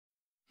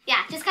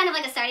just kind of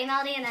like a starting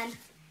melody, and then.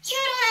 You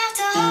don't have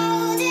to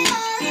hold it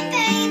all in,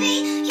 baby.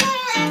 You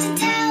don't have to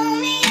tell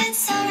me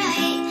it's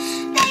alright.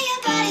 Lay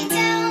your body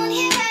down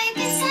here right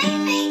beside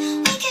me.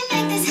 We can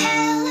make this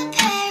hell a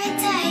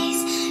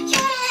paradise. You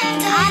don't have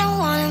to. I don't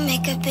wanna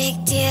make a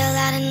big deal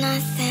out of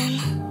nothing,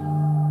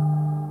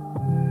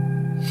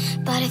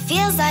 but it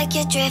feels like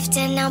you're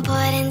drifting now,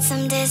 put in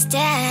some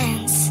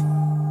distance.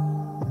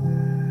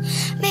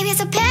 Maybe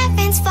it's a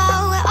parent's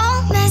fault, we're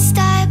all messed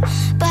up,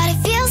 but it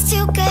feels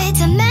too good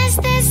to mess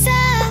this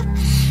up.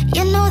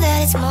 You know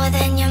that it's more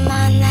than your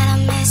mind that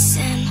I'm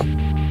missing.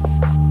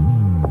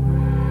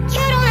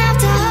 You don't have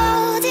to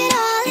hold it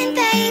all in,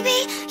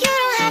 baby. You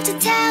don't have to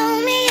tell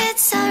me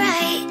it's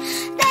alright.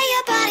 Lay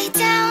your body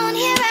down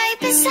here right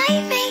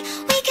beside me.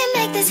 We can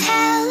make this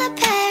hell a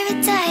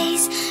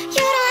paradise.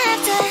 You don't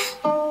have to.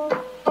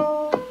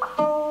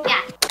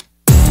 Yeah.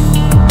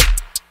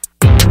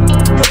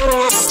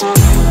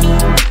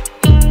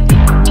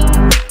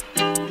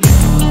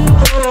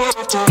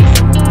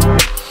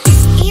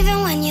 Even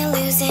when you're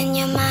losing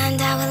your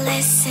mind, I will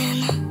listen.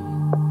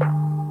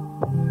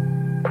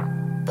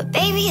 But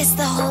baby, it's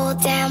the whole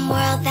damn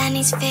world that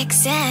needs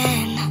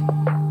fixing.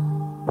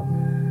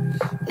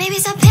 Maybe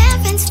it's our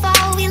parents'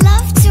 fault, we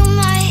love too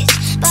much,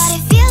 but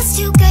it feels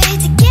too good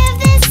to give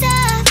this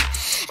up.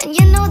 And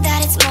you know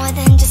that it's more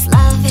than just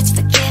love, it's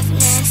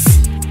forgiveness.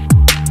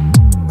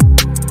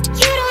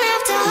 You don't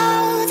have to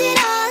hold it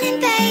all in,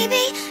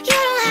 baby. You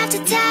don't have to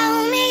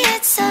tell me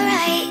it's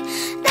alright.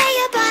 Lay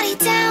your body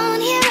down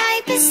here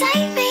right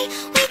beside me.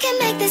 We can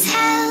make this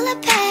hell a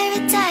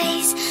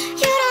paradise.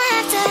 You don't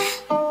have to.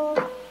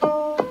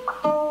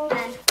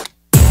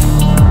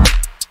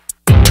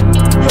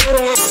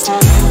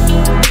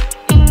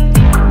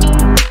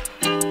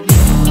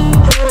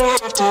 You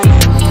don't have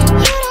to.